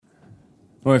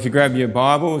Or if you grab your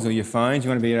Bibles or your phones, you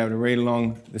want to be able to read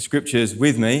along the scriptures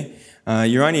with me.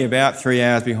 You're only about 3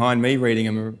 hours behind me reading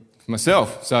them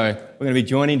myself, so we're going to be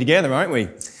joining together, aren't we?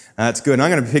 It's good. And I'm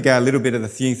going to pick out a little bit of the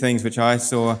few things which I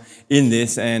saw in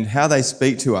this and how they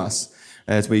speak to us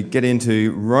as we get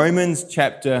into Romans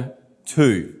chapter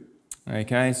 2.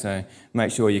 Okay, so make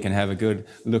sure you can have a good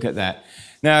look at that.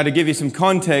 Now, to give you some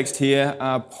context here,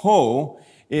 Paul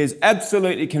is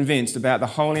absolutely convinced about the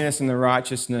holiness and the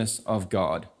righteousness of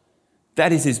God.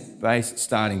 That is his base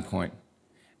starting point.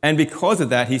 And because of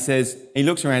that, he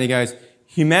looks around, he goes,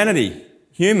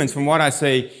 humans, from what I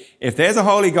see, if there's a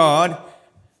holy God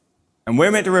and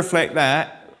we're meant to reflect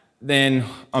that, then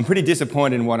I'm pretty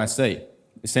disappointed in what I see,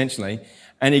 essentially.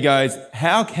 And he goes,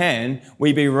 how can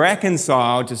we be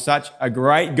reconciled to such a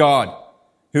great God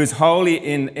who is holy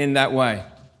in that way?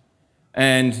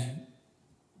 And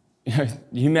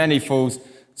humanity falls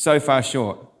so far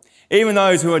short. Even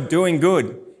those who are doing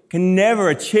good can never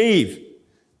achieve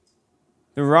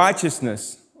the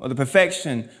righteousness or the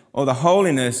perfection or the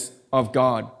holiness of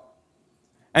God.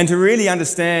 And to really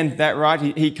understand that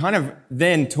right, he kind of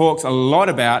then talks a lot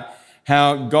about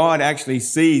how God actually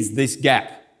sees this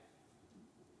gap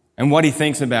and what he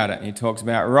thinks about it. He talks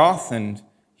about wrath, and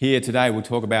here today we'll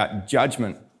talk about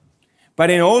judgment. But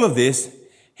in all of this,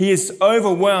 he is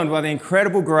overwhelmed by the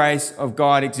incredible grace of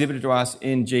God exhibited to us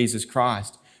in Jesus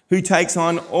Christ, who takes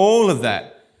on all of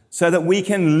that so that we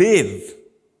can live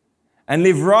and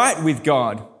live right with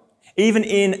God, even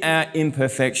in our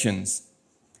imperfections.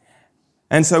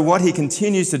 And so what he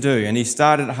continues to do, and he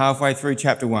started halfway through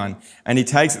chapter 1, and he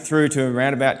takes it through to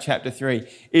around about chapter 3,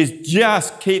 is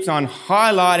just keeps on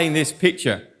highlighting this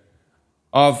picture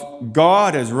of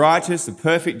God as righteous, the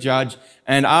perfect judge,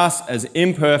 and us as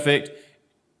imperfect,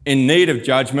 in need of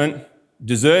judgment,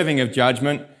 deserving of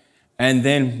judgment, and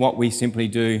then what we simply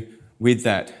do with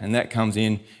that. And that comes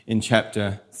in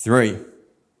chapter 3.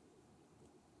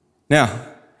 Now,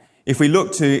 if we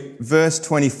look to verse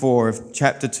 24 of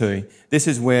chapter 2, this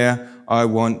is where I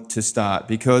want to start,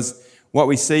 because what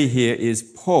we see here is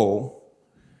Paul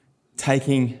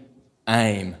taking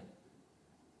aim.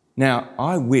 Now,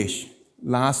 I wish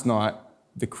last night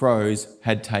the Crows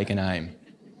had taken aim.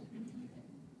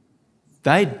 Who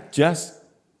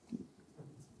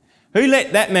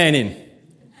let that man in?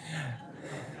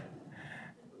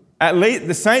 At least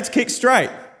the Saints kicked straight.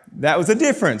 That was a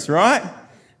difference, right?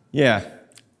 Yeah.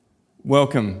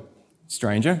 Welcome,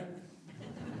 stranger.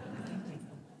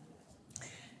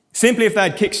 Simply if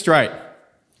they'd kicked straight,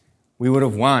 we would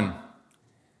have won.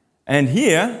 And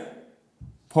here,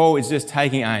 Paul is just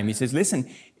taking aim. He says, listen,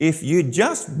 if you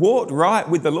just walked right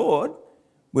with the Lord,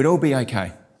 we'd all be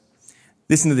okay.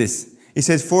 Listen to this. He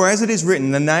says, for as it is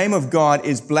written, the name of God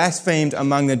is blasphemed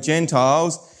among the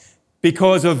Gentiles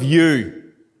because of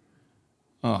you.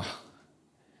 Oh.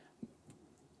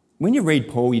 When you read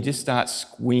Paul, you just start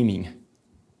squeaming.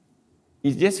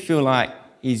 You just feel like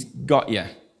he's got you.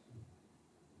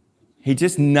 He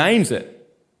just names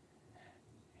it.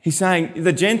 He's saying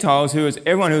the Gentiles, who is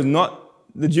everyone who's not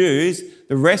the Jews,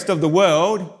 the rest of the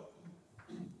world,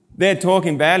 they're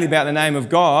talking badly about the name of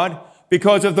God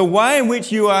because of the way in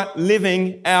which you are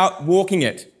living out, walking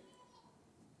it.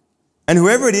 And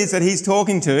whoever it is that he's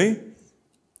talking to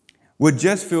would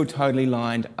just feel totally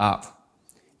lined up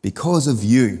because of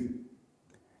you.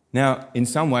 Now, in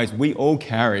some ways, we all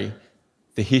carry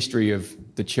the history of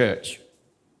the church.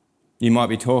 You might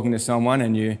be talking to someone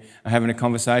and you are having a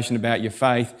conversation about your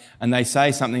faith, and they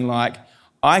say something like,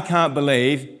 I can't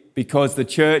believe because the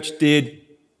church did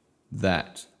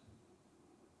that.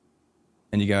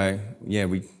 And you go, yeah,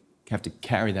 we have to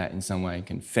carry that in some way and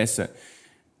confess it.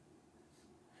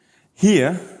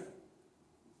 Here,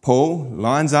 Paul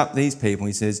lines up these people.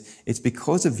 He says, it's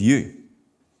because of you,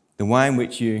 the way in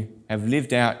which you have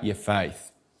lived out your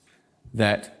faith,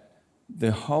 that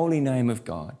the holy name of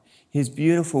God, his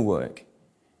beautiful work,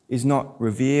 is not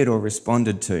revered or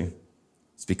responded to.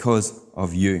 It's because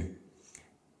of you.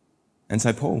 And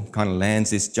so Paul kind of lands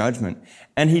this judgment.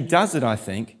 And he does it, I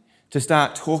think, to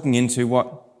start talking into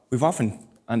what we've often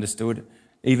understood,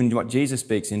 even what Jesus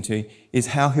speaks into, is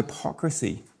how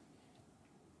hypocrisy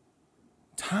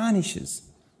tarnishes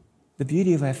the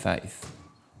beauty of our faith,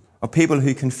 of people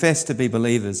who confess to be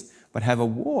believers but have a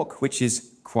walk which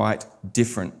is quite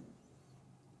different.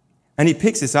 And he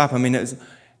picks this up. I mean, it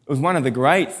was one of the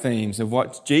great themes of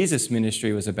what Jesus'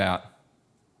 ministry was about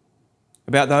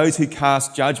those who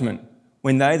cast judgment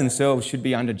when they themselves should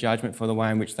be under judgment for the way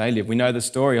in which they live. We know the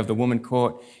story of the woman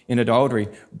caught in adultery,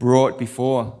 brought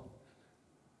before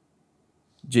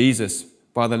Jesus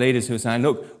by the leaders who were saying,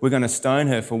 look, we're going to stone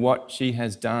her for what she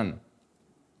has done.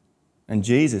 And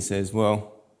Jesus says,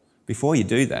 well, before you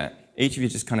do that, each of you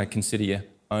just kind of consider your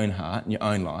own heart and your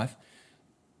own life.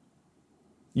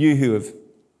 You who have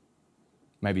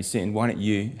maybe sinned, why don't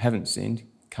you, haven't sinned,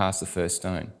 cast the first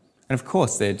stone? And of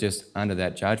course, they're just under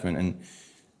that judgment,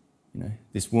 and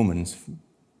this woman's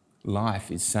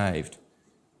life is saved.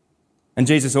 And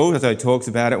Jesus also talks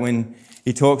about it when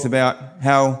he talks about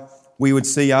how we would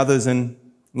see others in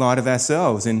light of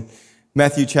ourselves. In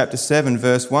Matthew chapter 7,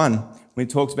 verse 1, when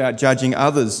he talks about judging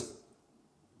others,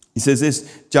 he says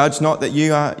this, "Judge not that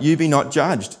you be not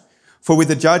judged. For with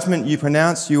the judgment you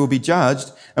pronounce, you will be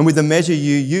judged, and with the measure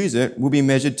you use it will be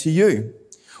measured to you.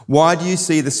 Why do you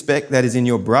see the speck that is in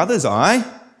your brother's eye,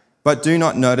 but do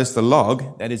not notice the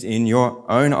log that is in your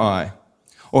own eye?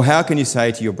 Or how can you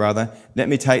say to your brother, let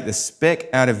me take the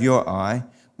speck out of your eye,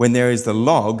 when there is the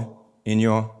log in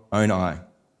your own eye?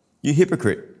 You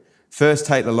hypocrite, first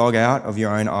take the log out of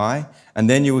your own eye, and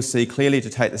then you will see clearly to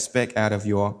take the speck out of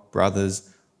your brother's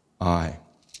eye."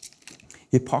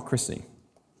 Hypocrisy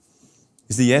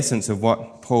is the essence of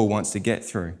what Paul wants to get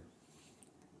through.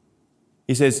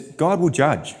 He says, God will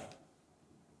judge.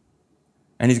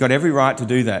 And he's got every right to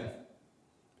do that.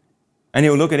 And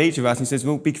he'll look at each of us and he says,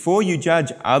 well, before you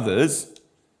judge others,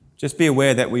 just be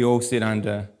aware that we all sit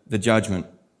under the judgment.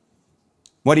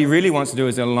 What he really wants to do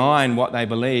is align what they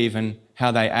believe and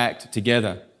how they act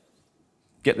together.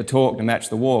 Get the talk to match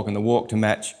the walk and the walk to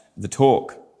match the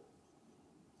talk.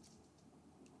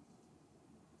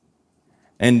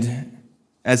 And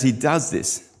as he does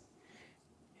this,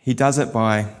 he does it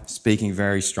by speaking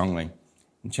very strongly.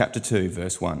 In chapter 2,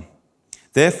 verse 1,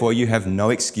 "Therefore you have no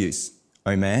excuse,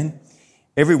 O man,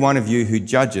 every one of you who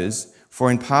judges, for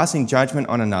in passing judgment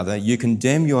on another, you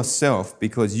condemn yourself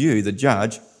because you, the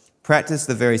judge, practice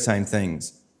the very same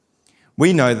things.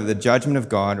 We know that the judgment of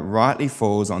God rightly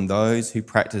falls on those who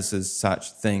practices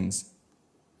such things.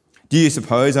 Do you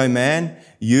suppose, O man,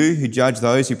 you who judge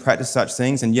those who practice such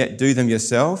things and yet do them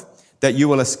yourself, that you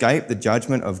will escape the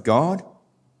judgment of God?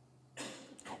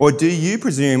 Or do you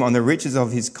presume on the riches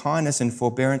of his kindness and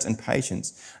forbearance and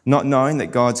patience, not knowing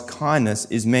that God's kindness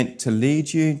is meant to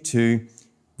lead you to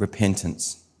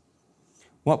repentance?"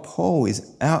 What Paul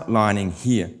is outlining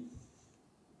here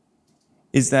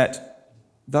is that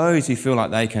those who feel like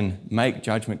they can make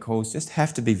judgment calls just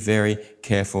have to be very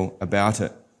careful about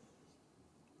it.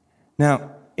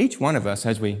 Now, each one of us,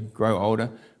 as we grow older,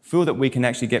 feel that we can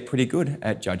actually get pretty good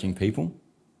at judging people.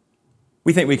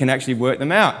 We think we can actually work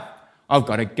them out. I've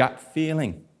got a gut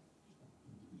feeling.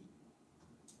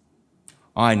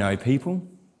 I know people.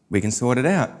 We can sort it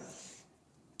out.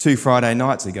 2 Friday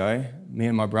nights ago, me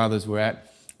and my brothers were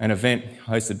at an event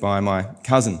hosted by my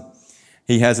cousin.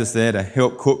 He has us there to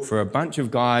help cook for a bunch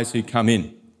of guys who come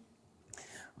in.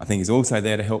 I think he's also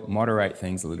there to help moderate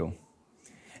things a little.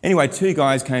 Anyway, 2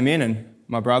 guys came in and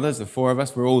my brothers, the 4 of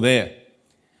us, were all there.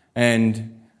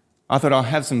 And I thought I'll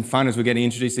have some fun as we're getting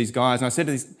introduced to these guys. And I said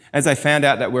to these, as they found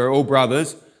out that we're all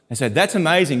brothers, they said, "That's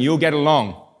amazing, you'll get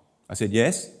along." I said,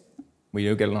 "Yes, we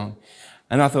do get along."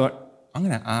 And I thought, I'm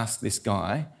going to ask this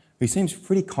guy, who seems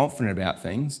pretty confident about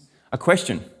things, a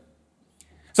question.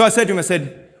 So I said to him,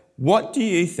 "What do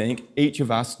you think each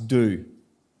of us do?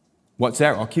 What's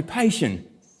our occupation?"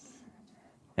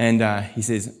 And he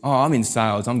says, "Oh, I'm in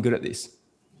sales, I'm good at this."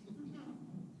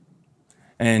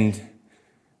 And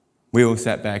we all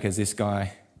sat back as this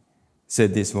guy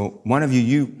said this, "Well, one of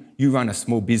you run a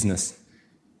small business.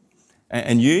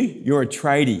 And you're a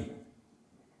tradie.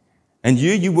 And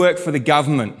you work for the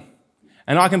government.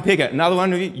 And I can pick it. Another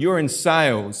one of you're in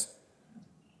sales."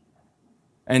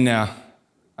 And now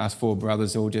us 4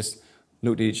 brothers all just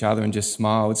looked at each other and just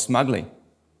smiled smugly.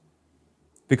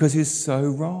 Because he was so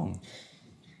wrong.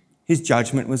 His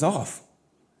judgment was off.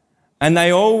 And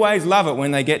they always love it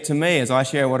when they get to me as I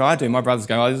share what I do. My brothers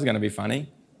go, "Oh, this is going to be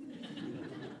funny."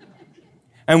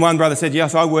 And one brother said,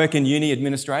 "Yes, I work in uni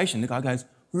administration." The guy goes,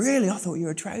 "Really? I thought you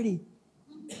were a tradie."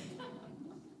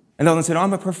 And the other one said,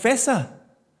 "I'm a professor."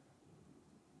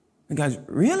 And goes,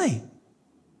 "Really?"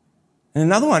 And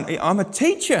another one, "I'm a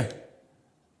teacher."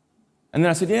 And then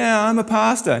I said, "Yeah, I'm a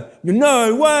pastor."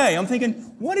 "No way." I'm thinking,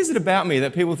 what is it about me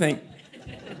that people think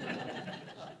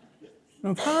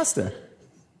I'm a pastor?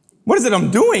 What is it I'm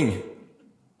doing?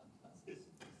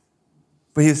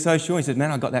 But he was so sure. He said, "Man,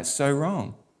 I got that so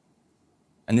wrong."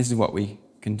 And this is what we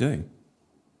can do.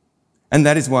 And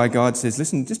that is why God says,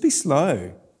 listen, just be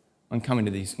slow on coming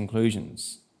to these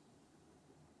conclusions.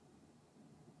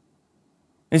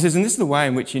 And he says, and this is the way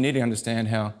in which you need to understand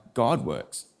how God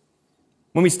works.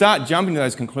 When we start jumping to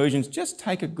those conclusions, just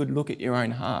take a good look at your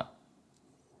own heart.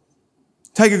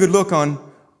 Take a good look on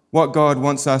what God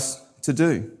wants us to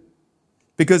do.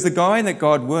 Because the way that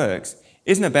God works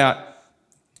isn't about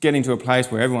getting to a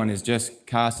place where everyone is just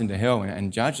cast into hell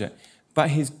and judged it, but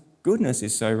his goodness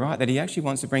is so right that he actually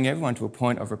wants to bring everyone to a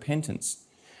point of repentance.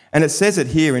 And it says it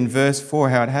here in verse 4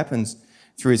 how it happens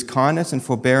through his kindness and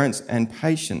forbearance and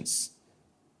patience.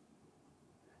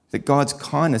 That God's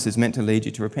kindness is meant to lead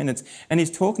you to repentance. And he's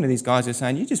talking to these guys who are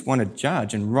saying, you just want to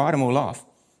judge and write them all off.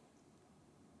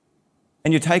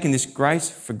 And you're taking this grace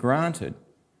for granted,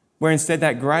 where instead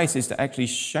that grace is to actually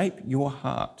shape your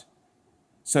heart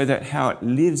so that how it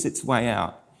lives its way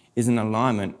out is in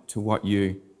alignment to what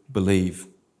you believe.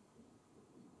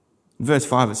 In verse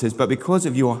 5 it says, but because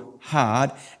of your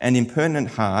hard and impertinent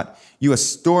heart, you are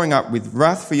storing up with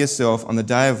wrath for yourself on the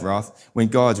day of wrath when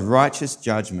God's righteous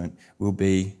judgment will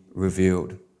be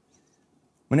revealed.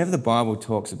 Whenever the Bible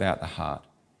talks about the heart,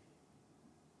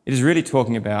 it is really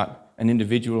talking about an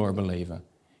individual or a believer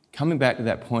coming back to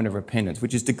that point of repentance,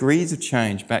 which is degrees of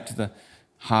change back to the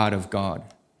heart of God.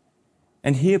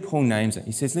 And here Paul names it.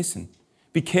 He says, listen,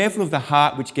 be careful of the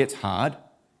heart which gets hard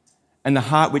and the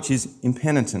heart which is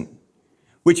impenitent,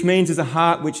 which means is a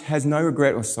heart which has no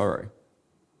regret or sorrow.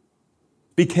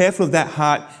 Be careful of that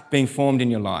heart being formed in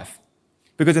your life.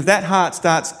 Because if that heart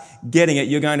starts getting it,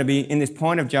 you're going to be in this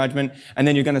point of judgment, and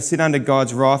then you're going to sit under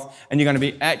God's wrath, and you're going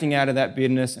to be acting out of that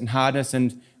bitterness and hardness,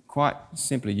 and quite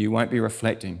simply, you won't be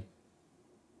reflecting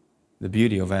the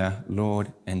beauty of our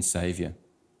Lord and Saviour.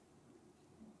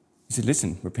 He said,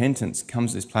 listen, repentance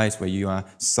comes to this place where you are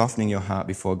softening your heart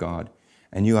before God,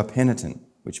 and you are penitent,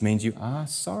 which means you are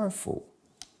sorrowful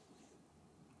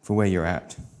for where you're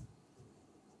at.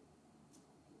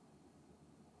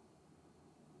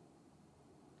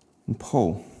 And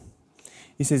Paul,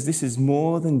 he says this is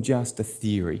more than just a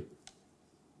theory.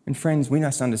 And friends, we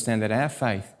must understand that our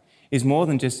faith is more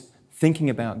than just thinking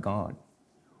about God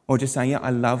or just saying, yeah, I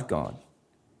love God.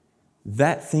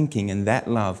 That thinking and that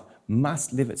love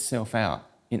must live itself out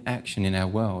in action in our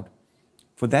world.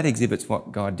 For that exhibits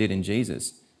what God did in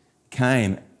Jesus,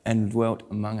 came and dwelt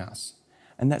among us.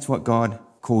 And that's what God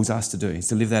calls us to do, is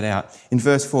to live that out. In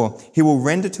verse 4, he will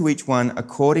render to each one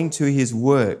according to his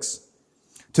works.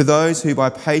 To those who by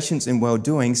patience in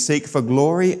well-doing seek for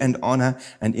glory and honour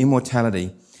and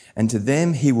immortality, and to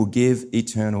them he will give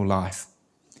eternal life.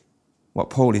 What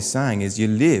Paul is saying is you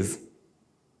live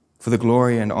for the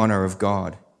glory and honour of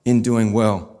God in doing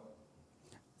well.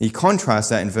 He contrasts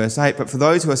that in verse 8, but for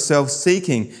those who are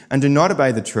self-seeking and do not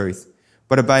obey the truth,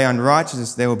 but obey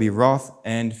unrighteousness, there will be wrath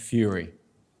and fury.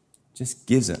 Just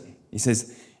gives it. He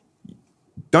says,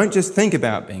 don't just think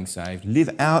about being saved, live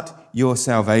out your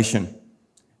salvation.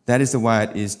 That is the way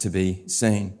it is to be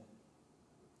seen.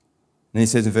 And he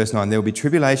says in verse 9, there will be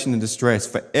tribulation and distress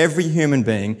for every human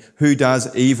being who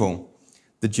does evil,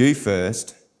 the Jew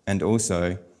first and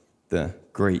also the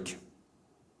Greek.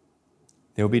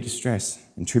 There will be distress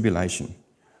and tribulation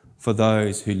for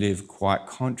those who live quite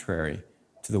contrary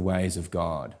to the ways of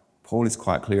God. Paul is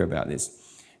quite clear about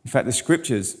this. In fact, the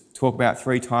scriptures talk about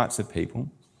three types of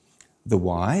people: the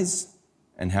wise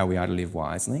and how we are to live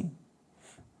wisely.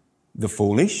 The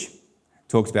foolish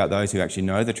talks about those who actually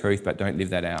know the truth but don't live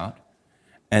that out.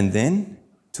 And then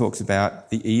talks about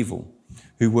the evil,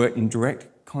 who work in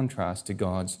direct contrast to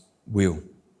God's will. He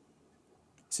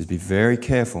says, be very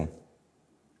careful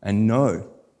and know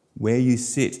where you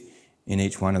sit in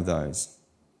each one of those.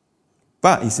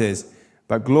 But, he says,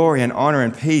 but glory and honour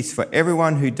and peace for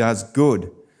everyone who does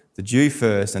good, the Jew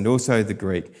first and also the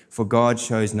Greek, for God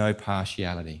shows no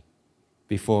partiality.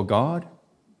 Before God,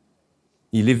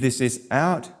 you live this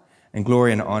out, and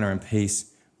glory and honour and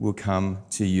peace will come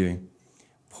to you.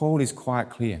 Paul is quite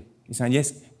clear. He's saying,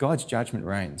 yes, God's judgment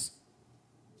reigns.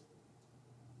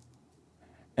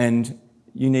 And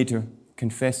you need to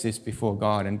confess this before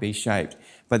God and be shaped,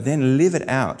 but then live it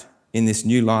out in this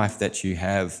new life that you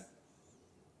have.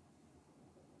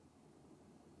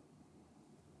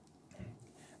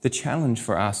 The challenge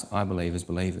for us, I believe, as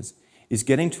believers, is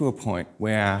getting to a point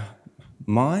where our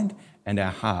mind and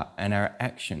our heart and our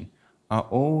action are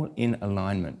all in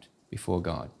alignment before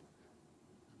God.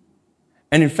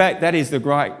 And in fact, that is the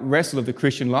great wrestle of the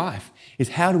Christian life, is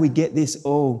how do we get this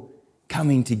all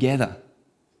coming together?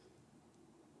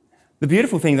 The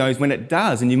beautiful thing, though, is when it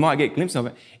does, and you might get a glimpse of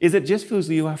it, is it just feels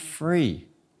that you are free.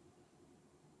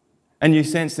 And you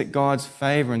sense that God's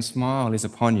favour and smile is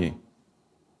upon you.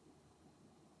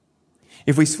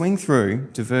 If we swing through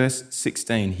to verse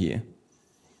 16 here,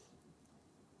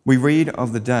 we read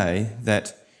of the day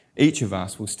that each of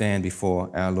us will stand before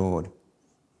our Lord.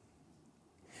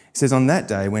 It says, on that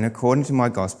day when, according to my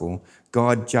gospel,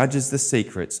 God judges the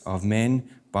secrets of men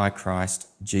by Christ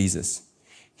Jesus.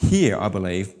 Here, I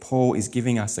believe, Paul is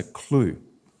giving us a clue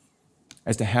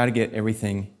as to how to get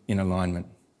everything in alignment.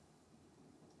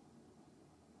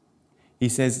 He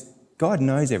says, God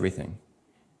knows everything,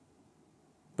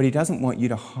 but he doesn't want you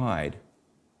to hide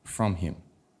from him.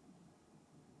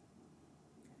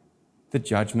 The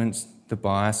judgments, the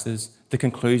biases, the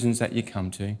conclusions that you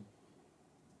come to,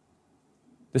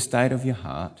 the state of your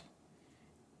heart.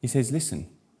 He says, listen,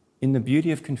 in the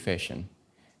beauty of confession,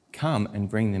 come and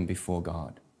bring them before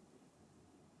God.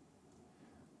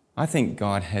 I think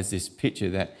God has this picture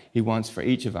that he wants for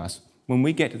each of us. When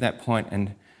we get to that point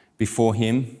and before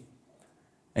him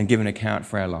and give an account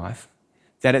for our life,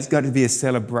 that it's got to be a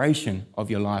celebration of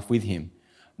your life with him,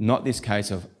 not this case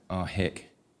of, oh, heck,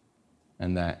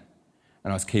 and that.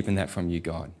 And I was keeping that from you,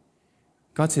 God.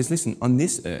 God says, listen, on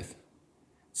this earth,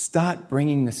 start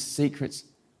bringing the secrets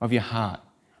of your heart.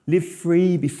 Live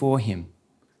free before him.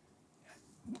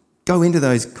 Go into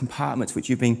those compartments which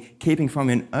you've been keeping from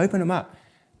him and open them up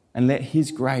and let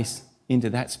his grace into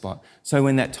that spot. So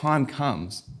when that time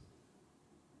comes,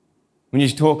 when you're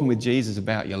talking with Jesus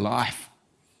about your life,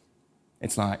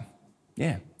 it's like,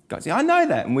 yeah, God says, I know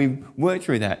that. And we work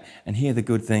through that and hear the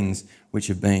good things which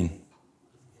have been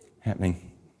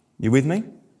happening. You with me?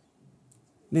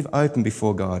 Live open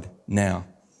before God now.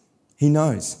 He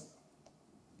knows.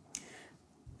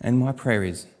 And my prayer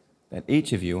is that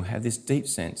each of you will have this deep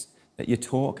sense that your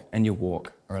talk and your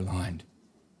walk are aligned.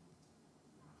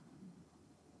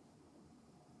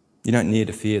 You don't need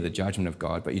to fear the judgment of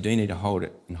God, but you do need to hold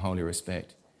it in holy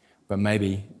respect. But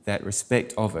maybe that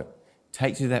respect of it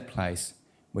takes you to that place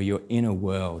where your inner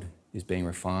world is being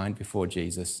refined before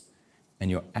Jesus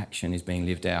and your action is being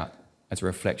lived out as a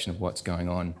reflection of what's going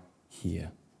on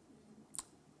here.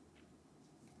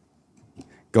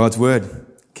 God's word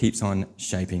keeps on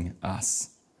shaping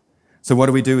us. So what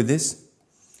do we do with this?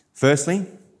 Firstly,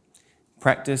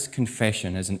 practice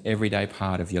confession as an everyday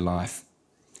part of your life.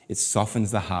 It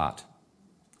softens the heart,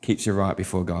 keeps you right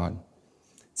before God.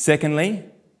 Secondly,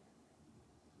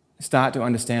 start to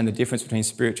understand the difference between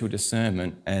spiritual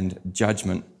discernment and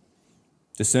judgment.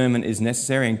 Discernment is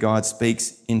necessary and God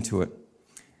speaks into it.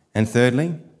 And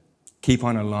thirdly, keep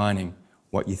on aligning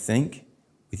what you think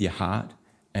with your heart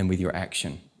and with your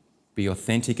action. Be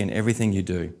authentic in everything you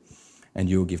do and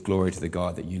you will give glory to the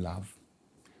God that you love.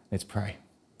 Let's pray.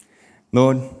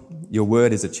 Lord, your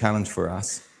word is a challenge for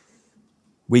us.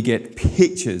 We get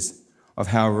pictures of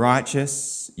how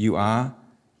righteous you are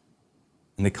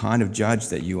and the kind of judge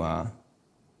that you are.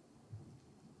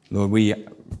 Lord, we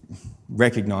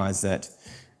recognise that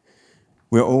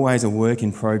we're always a work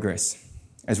in progress.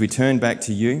 As we turn back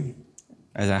to you,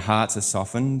 as our hearts are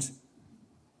softened,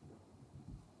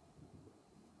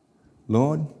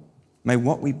 Lord, may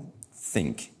what we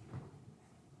think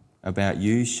about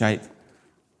you shape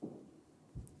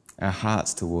our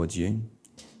hearts towards you,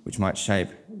 which might shape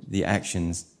the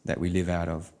actions that we live out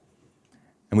of.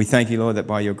 And we thank you, Lord, that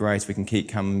by your grace we can keep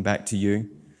coming back to you.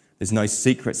 There's no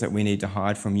secrets that we need to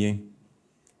hide from you,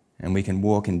 and we can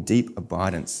walk in deep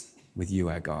abidance with you,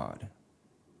 our God.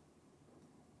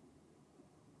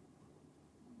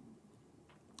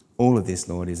 All of this,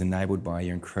 Lord, is enabled by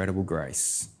your incredible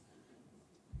grace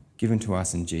given to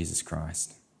us in Jesus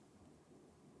Christ.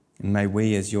 And may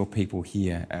we, as your people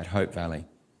here at Hope Valley,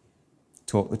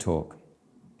 talk the talk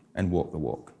and walk the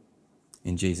walk.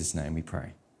 In Jesus' name we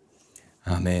pray.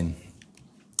 Amen.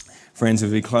 Friends,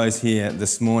 as we close here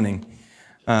this morning,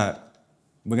 we're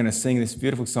going to sing this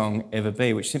beautiful song, Ever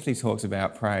Be, which simply talks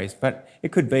about praise. But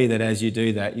it could be that as you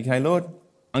do that, you say, Lord,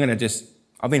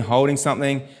 I've been holding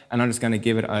something and I'm just going to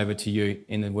give it over to you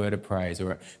in the word of praise.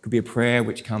 Or it could be a prayer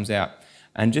which comes out.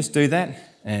 And just do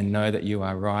that and know that you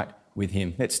are right with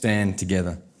him. Let's stand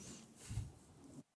together.